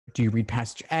Do you read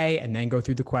passage A and then go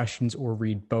through the questions, or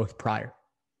read both prior?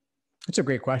 That's a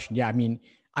great question. Yeah, I mean,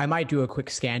 I might do a quick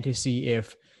scan to see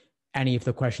if any of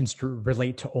the questions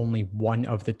relate to only one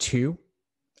of the two.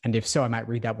 And if so, I might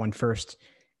read that one first,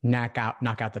 knock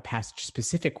out the passage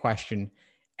specific question,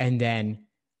 and then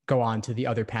go on to the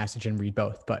other passage and read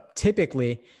both. But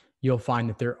typically, you'll find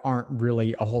that there aren't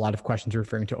really a whole lot of questions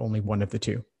referring to only one of the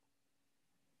two.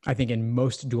 I think in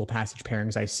most dual passage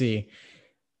pairings I see,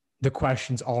 the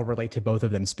questions all relate to both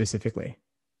of them specifically.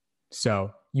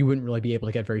 So you wouldn't really be able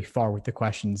to get very far with the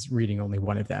questions reading only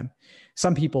one of them.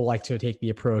 Some people like to take the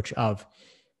approach of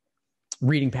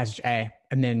reading passage A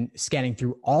and then scanning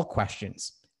through all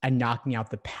questions and knocking out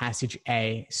the passage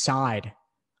A side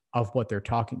of what they're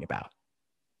talking about.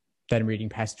 Then reading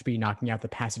passage B, knocking out the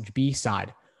passage B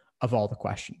side of all the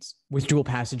questions. With dual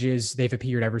passages, they've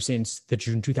appeared ever since the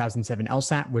June 2007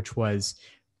 LSAT, which was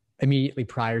immediately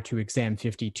prior to exam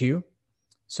 52.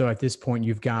 So at this point,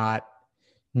 you've got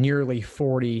nearly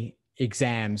 40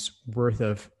 exams worth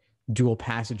of dual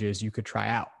passages you could try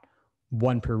out,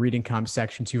 one per reading comp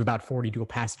section. So you have about 40 dual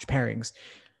passage pairings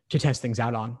to test things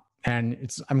out on.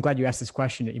 And I'm glad you asked this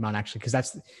question, Iman, actually, because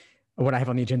that's what I have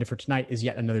on the agenda for tonight is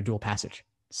yet another dual passage.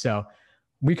 So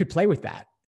we could play with that.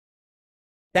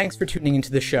 Thanks for tuning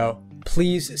into the show.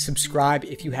 Please subscribe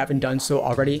if you haven't done so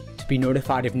already to be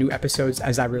notified of new episodes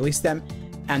as I release them.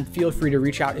 And feel free to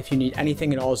reach out if you need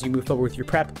anything at all as you move forward with your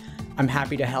prep. I'm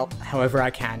happy to help however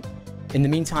I can. In the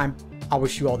meantime, I'll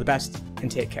wish you all the best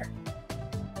and take care.